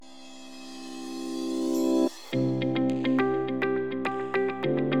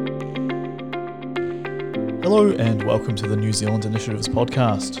Hello and welcome to the New Zealand Initiatives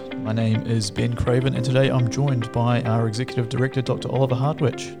podcast. My name is Ben Craven and today I'm joined by our Executive Director, Dr. Oliver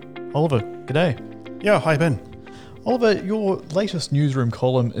Hartwich. Oliver, g'day. Yeah, hi Ben. Oliver, your latest newsroom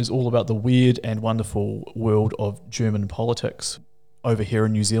column is all about the weird and wonderful world of German politics. Over here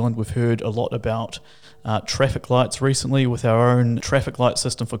in New Zealand, we've heard a lot about traffic lights recently with our own traffic light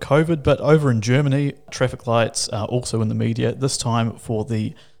system for COVID, but over in Germany, traffic lights are also in the media, this time for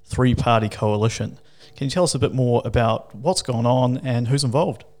the three-party coalition. Can you tell us a bit more about what's gone on and who's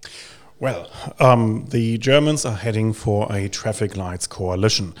involved? Well, the Germans are heading for a traffic lights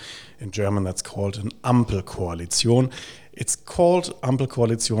coalition. In German, that's called an Ampelkoalition. It's called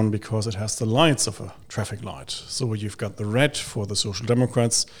Ampelkoalition because it has the lights of a traffic light. So you've got the red for the Social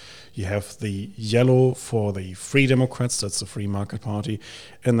Democrats, you have the yellow for the Free Democrats, that's the Free Market Party,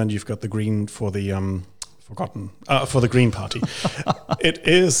 and then you've got the green for the for the Green Party. It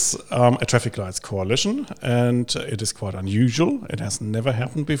is a traffic lights coalition, and it is quite unusual. It has never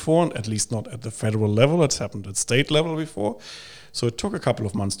happened before, at least not at the federal level. It's happened at state level before. So it took a couple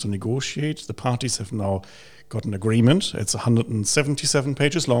of months to negotiate. The parties have now got an agreement. It's 177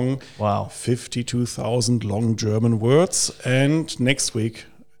 pages long. Wow. 52,000 long German words. And next week,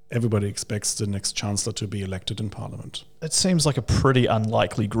 everybody expects the next chancellor to be elected in parliament. It seems like a pretty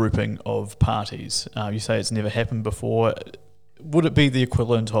unlikely grouping of parties. You say it's never happened before. Would it be the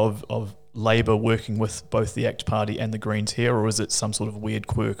equivalent of Labour working with both the ACT Party and the Greens here, or is it some sort of weird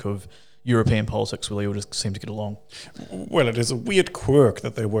quirk of European politics where they all just seem to get along? Well, it is a weird quirk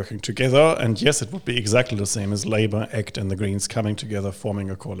that they're working together, and yes, it would be exactly the same as Labour, ACT and the Greens coming together,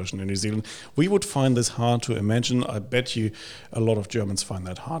 forming a coalition in New Zealand. We would find this hard to imagine. I bet you a lot of Germans find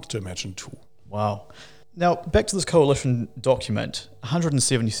that hard to imagine too. Wow. Now, back to this coalition document,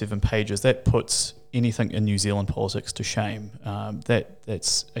 177 pages, that puts anything in New Zealand politics to shame.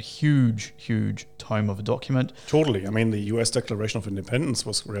 That's a huge, huge tome of a document. Totally. I mean, the US Declaration of Independence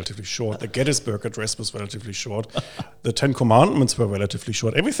was relatively short. The Gettysburg Address was relatively short. The Ten Commandments were relatively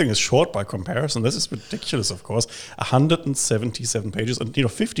short. Everything is short by comparison. This is ridiculous, of course. 177 pages and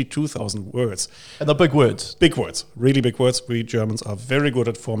 52,000 words. And they're big words. Big words. Really big words. We Germans are very good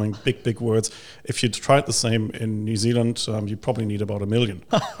at forming big words. If you tried the same in New Zealand, you probably need about 1 million.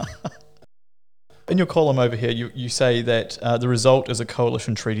 In your column over here, you say that the result is a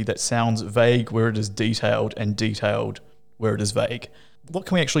coalition treaty that sounds vague where it is detailed and detailed where it is vague. What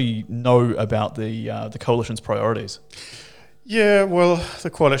can we actually know about the coalition's priorities? Yeah, well, the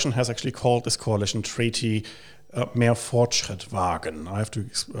coalition has actually called this coalition treaty mehr Fortschritt wagen. I have to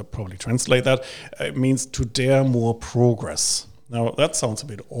probably translate that. It means to dare more progress. Now, that sounds a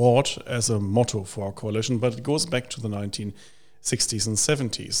bit odd as a motto for our coalition, but it goes back to the 1960s and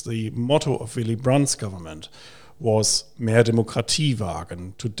 70s. The motto of Willy Brandt's government was mehr Demokratie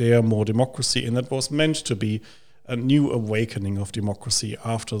wagen, to dare more democracy, and that was meant to be a new awakening of democracy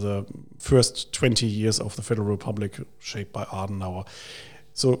after the first 20 years of the Federal Republic shaped by Adenauer.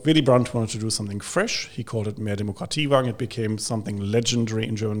 So Willy Brandt wanted to do something fresh. He called it mehr Demokratie wagen. It became something legendary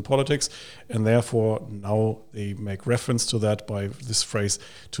in German politics, and therefore now they make reference to that by this phrase,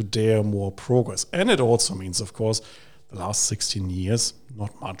 to dare more progress. And it also means, of course, the last 16 years,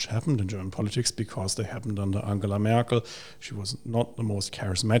 not much happened in German politics because they happened under Angela Merkel. She was not the most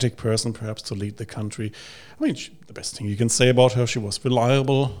charismatic person, perhaps, to lead the country. I mean, the best thing you can say about her, she was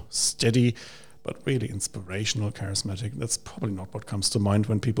reliable, steady, but really inspirational, charismatic. That's probably not what comes to mind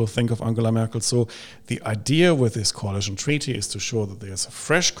when people think of Angela Merkel. So the idea with this coalition treaty is to show that there's a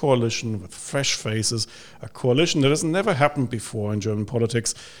fresh coalition with fresh faces, a coalition that has never happened before in German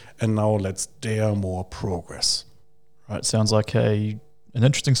politics, and now let's dare more progress. Right, sounds like an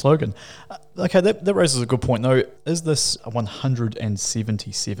interesting slogan. Okay, that raises a good point though. Is this a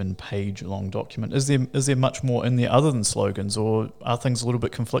 177-page long document? Is there much more in there other than slogans, or are things a little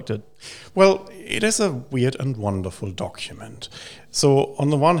bit conflicted? Well, it is a weird and wonderful document. So on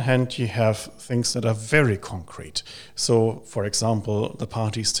the one hand, you have things that are very concrete. So, for example, the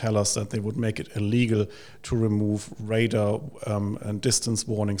parties tell us that they would make it illegal to remove radar and distance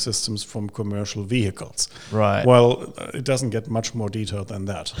warning systems from commercial vehicles. Right. Well, it doesn't get much more detailed than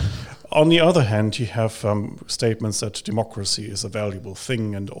that. On the other hand, you have statements that democracy is a valuable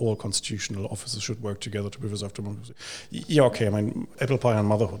thing and all constitutional officers should work together to preserve democracy. Yeah, okay, I mean, apple pie and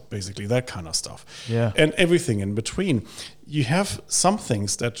motherhood, basically, that kind of stuff. Yeah. And everything in between. You have some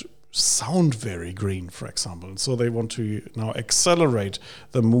things that sound very green, for example. So they want to now accelerate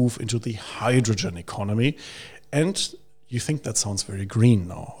the move into the hydrogen economy. And you think that sounds very green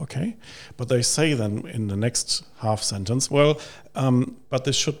now, okay? But they say then in the next half sentence, well, but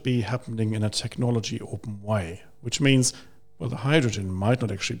this should be happening in a technology open way, which means, well, the hydrogen might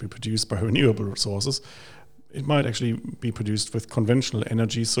not actually be produced by renewable resources, it might actually be produced with conventional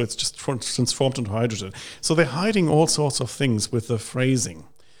energy, so it's just transformed into hydrogen. So they're hiding all sorts of things with the phrasing.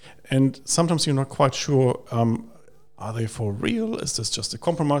 And sometimes you're not quite sure, are they for real? Is this just a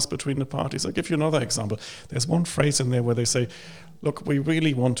compromise between the parties? I'll give you another example. There's one phrase in there where they say, look, we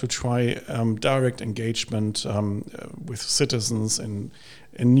really want to try direct engagement with citizens in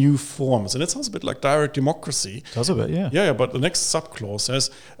new forms. And it sounds a bit like direct democracy. Does a bit, yeah. Yeah, but the next subclause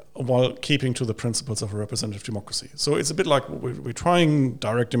says, while keeping to the principles of a representative democracy. So it's a bit like we're trying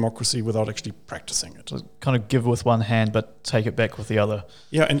direct democracy without actually practicing it. So kind of give with one hand, but take it back with the other.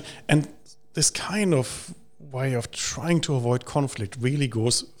 Yeah, and this kind of way of trying to avoid conflict really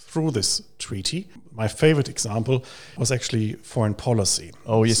goes through this treaty. My favorite example was actually foreign policy.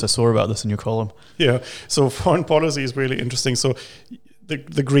 Oh, yes, I saw about this in your column. Yeah, so foreign policy is really interesting. So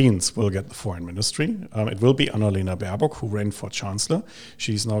the Greens will get the foreign ministry. It will be Annalena Baerbock, who ran for chancellor.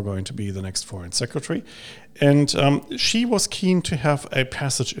 She's now going to be the next foreign secretary. And she was keen to have a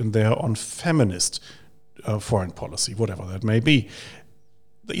passage in there on feminist foreign policy, whatever that may be.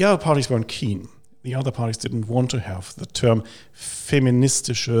 The other parties weren't keen. The other parties didn't want to have the term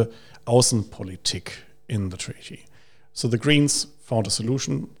feministische Außenpolitik in the treaty. So the Greens found a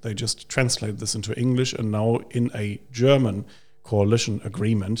solution. They just translated this into English, and now in a German coalition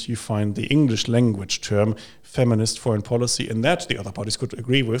agreement, you find the English language term feminist foreign policy, and that the other parties could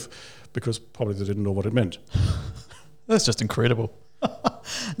agree with because probably they didn't know what it meant. That's just incredible.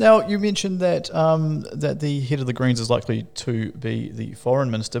 Now, you mentioned that that the head of the Greens is likely to be the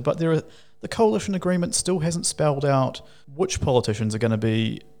foreign minister, but the coalition agreement still hasn't spelled out which politicians are going to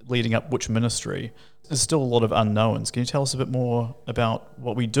be leading up which ministry. There's still a lot of unknowns. Can you tell us a bit more about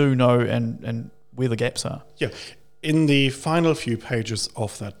what we do know and where the gaps are? Yeah. In the final few pages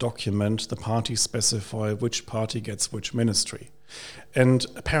of that document, the parties specify which party gets which ministry. And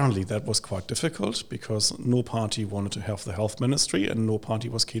apparently that was quite difficult because no party wanted to have the health ministry and no party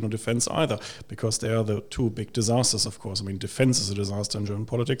was keen on defense either, because they are the two big disasters, of course. I mean, defense is a disaster in German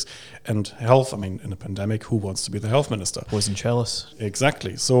politics, and health, I mean, in a pandemic, who wants to be the health minister? Poison chalice.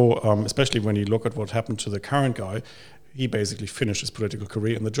 Exactly. So especially when you look at what happened to the current guy, he basically finished his political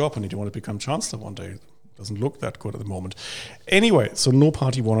career in the job and he didn't want to become chancellor one day. Doesn't look that good at the moment. Anyway, so no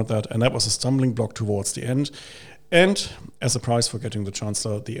party wanted that, and that was a stumbling block towards the end. And as a prize for getting the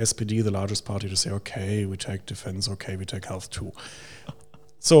chancellor, the SPD, the largest party, to say, okay, we take defense, okay, we take health too.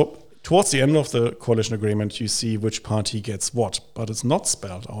 So towards the end of the coalition agreement, you see which party gets what, but it's not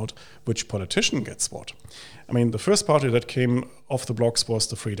spelled out which politician gets what. I mean, the first party that came off the blocks was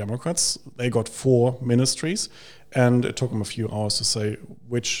the Free Democrats. They got 4 ministries, and it took them a few hours to say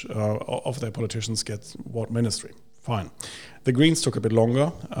which of their politicians gets what ministry. Fine. The Greens took a bit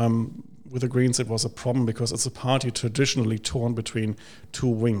longer. With the Greens, it was a problem because it's a party traditionally torn between 2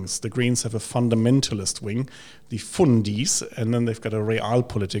 wings. The Greens have a fundamentalist wing, the Fundis, and then they've got a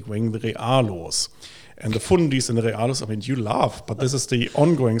realpolitik wing, the Realos. And the Fundis and the Realos, I mean, you laugh, but this is the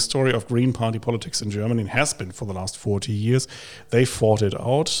ongoing story of Green Party politics in Germany and has been for the last 40 years. They fought it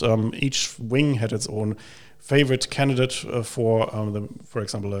out. Each wing had its own favorite candidate for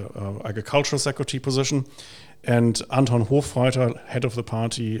example, an agricultural secretary position. And Anton Hofreiter, head of the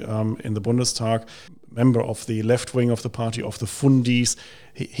party in the Bundestag, member of the left wing of the party, of the Fundis,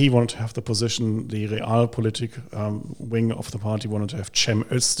 he wanted to have the position. The Realpolitik wing of the party wanted to have Cem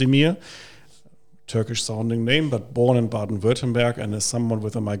Özdemir, Turkish-sounding name, but born in Baden-Württemberg and as someone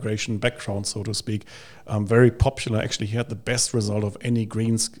with a migration background, so to speak, very popular. Actually, he had the best result of any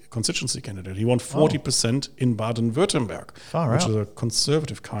Greens constituency candidate. He won 40% in Baden-Württemberg, which is a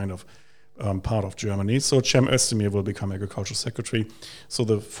conservative kind of part of Germany. So Cem Özdemir will become agricultural secretary. So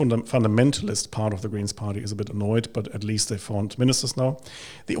the fundamentalist part of the Greens party is a bit annoyed, but at least they found ministers now.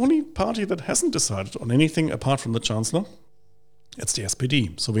 The only party that hasn't decided on anything apart from the chancellor, it's the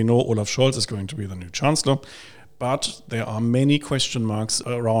SPD. So we know Olaf Scholz is going to be the new chancellor, but there are many question marks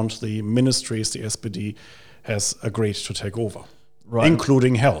around the ministries the SPD has agreed to take over, right,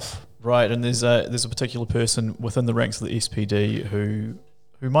 including health. Right, and there's a particular person within the ranks of the SPD who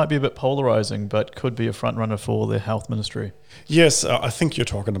might be a bit polarizing, but could be a front-runner for the health ministry. Yes, I think you're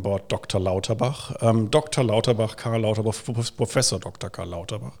talking about Dr. Lauterbach. Dr. Lauterbach, Karl Lauterbach, Professor Dr. Karl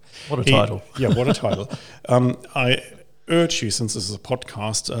Lauterbach. What a title. Yeah, what a title. I urge you, since this is a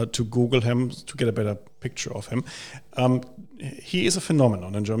podcast, to Google him to get a better picture of him. He is a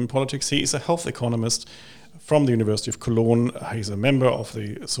phenomenon in German politics. He is a health economist from the University of Cologne. He's a member of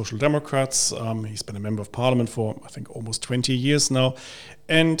the Social Democrats. He's been a member of parliament for, I think, almost 20 years now.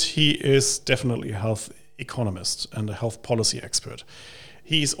 And he is definitely a health economist and a health policy expert.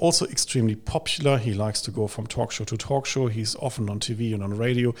 He is also extremely popular. He likes to go from talk show to talk show. He's often on TV and on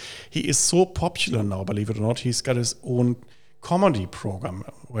radio. He is so popular now, believe it or not. He's got his own comedy program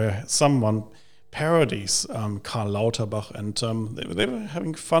where someone parodies Karl Lauterbach, and they were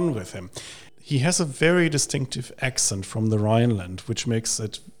having fun with him. He has a very distinctive accent from the Rhineland, which makes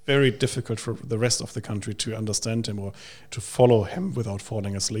it very difficult for the rest of the country to understand him or to follow him without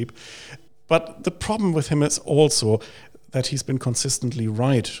falling asleep. But the problem with him is also that he's been consistently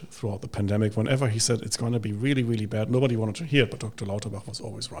right throughout the pandemic. Whenever he said it's going to be really, really bad, nobody wanted to hear it, but Dr. Lauterbach was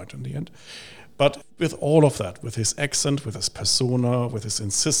always right in the end. But with all of that, with his accent, with his persona, with his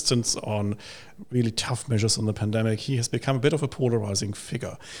insistence on really tough measures on the pandemic, he has become a bit of a polarizing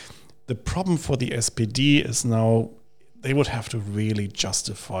figure. The problem for the SPD is now they would have to really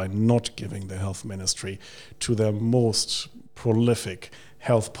justify not giving the health ministry to their most prolific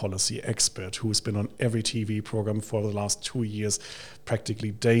health policy expert who's been on every TV program for the last 2 years,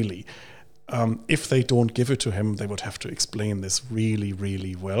 practically daily. If they don't give it to him, they would have to explain this really,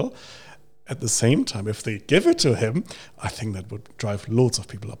 really well. At the same time, if they give it to him, I think that would drive loads of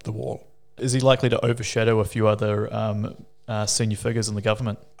people up the wall. Is he likely to overshadow a few other senior figures in the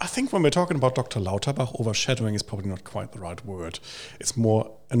government? I think when we're talking about Dr. Lauterbach, overshadowing is probably not quite the right word. It's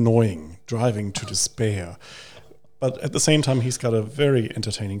more annoying, driving to despair. But at the same time, he's got a very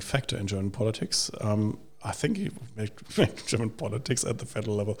entertaining factor in German politics. I think he would make German politics at the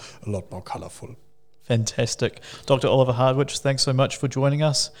federal level a lot more colorful. Fantastic. Dr. Oliver Hartwich, thanks so much for joining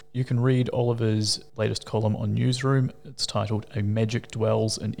us. You can read Oliver's latest column on Newsroom. It's titled A Magic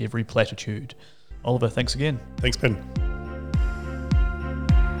Dwells in Every Platitude. Oliver, thanks again. Thanks, Ben.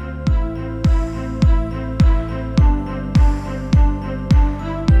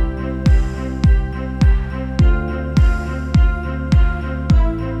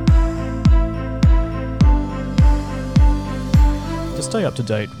 To stay up to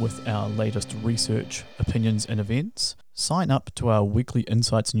date with our latest research, opinions and events, sign up to our weekly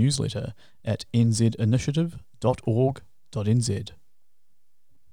Insights newsletter at nzinitiative.org.nz.